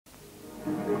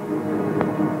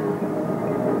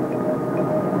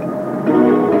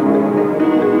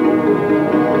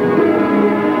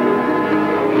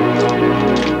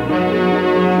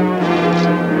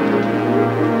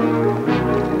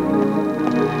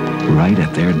right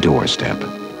at their doorstep.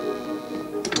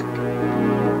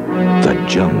 The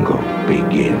jungle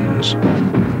begins.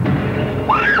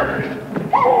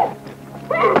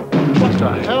 What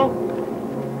the hell?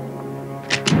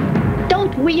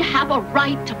 Don't we have a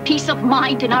right to peace of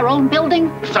mind in our own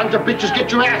building? Sons of bitches,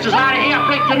 get your asses out of here!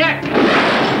 Break your neck!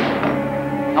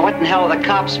 Now what in hell are the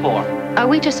cops for? Are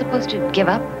we just supposed to give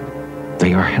up?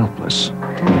 They are helpless.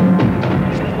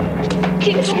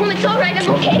 Jamie, go home. It's all right. I'm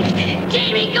okay.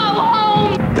 Jamie, go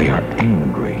home. They are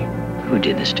angry. Who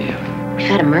did this to you? We've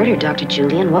had a murder, Dr.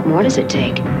 Julian. What more does it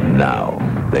take? Now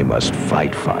they must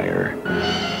fight fire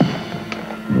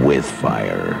with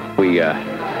fire. We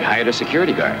hired a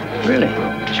security guard. Really?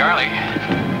 Charlie,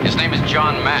 his name is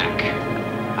John Mack.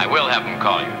 I will have him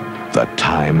call you. The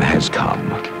time has come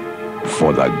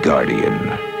for the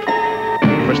Guardian.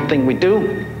 First thing we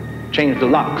do, change the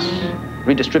locks,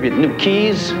 redistribute new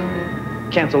keys,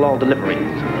 cancel all deliveries.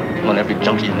 Want every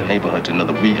junkie in the neighborhood to know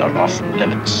that we are off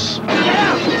limits.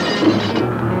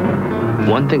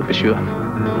 One thing for sure,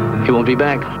 he won't be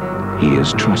back. He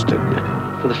is trusted.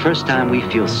 For the first time, we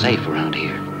feel safe around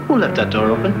here. Who left that door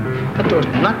open? That door's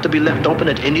not to be left open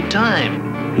at any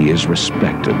time. He is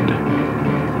respected.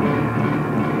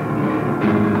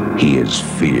 He is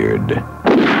feared.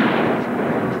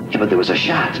 Yeah, but there was a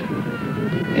shot.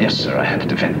 Yes, sir, I had to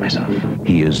defend myself.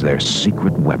 He is their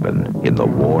secret weapon in the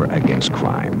war against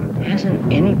crime.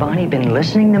 Hasn't anybody been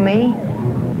listening to me?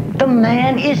 The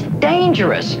man is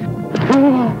dangerous.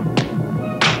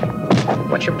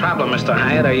 What's your problem, Mr.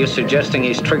 Hyatt? Are you suggesting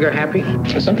he's trigger happy?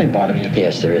 There's something bothering you.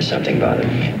 Yes, there is something bothering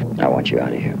me. I want you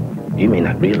out of here. You may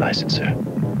not realize it, sir,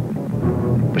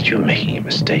 but you're making a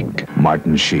mistake.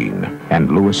 Martin Sheen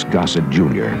and Louis Gasset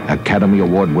Jr., Academy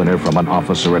Award winner from An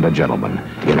Officer and a Gentleman,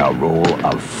 in a role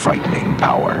of frightening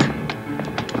power.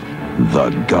 The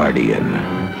Guardian.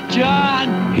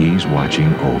 John! He's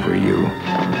watching over you.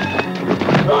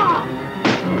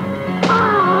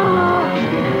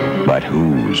 But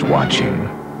who's watching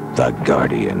the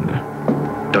Guardian?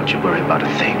 Don't you worry about a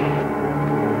thing.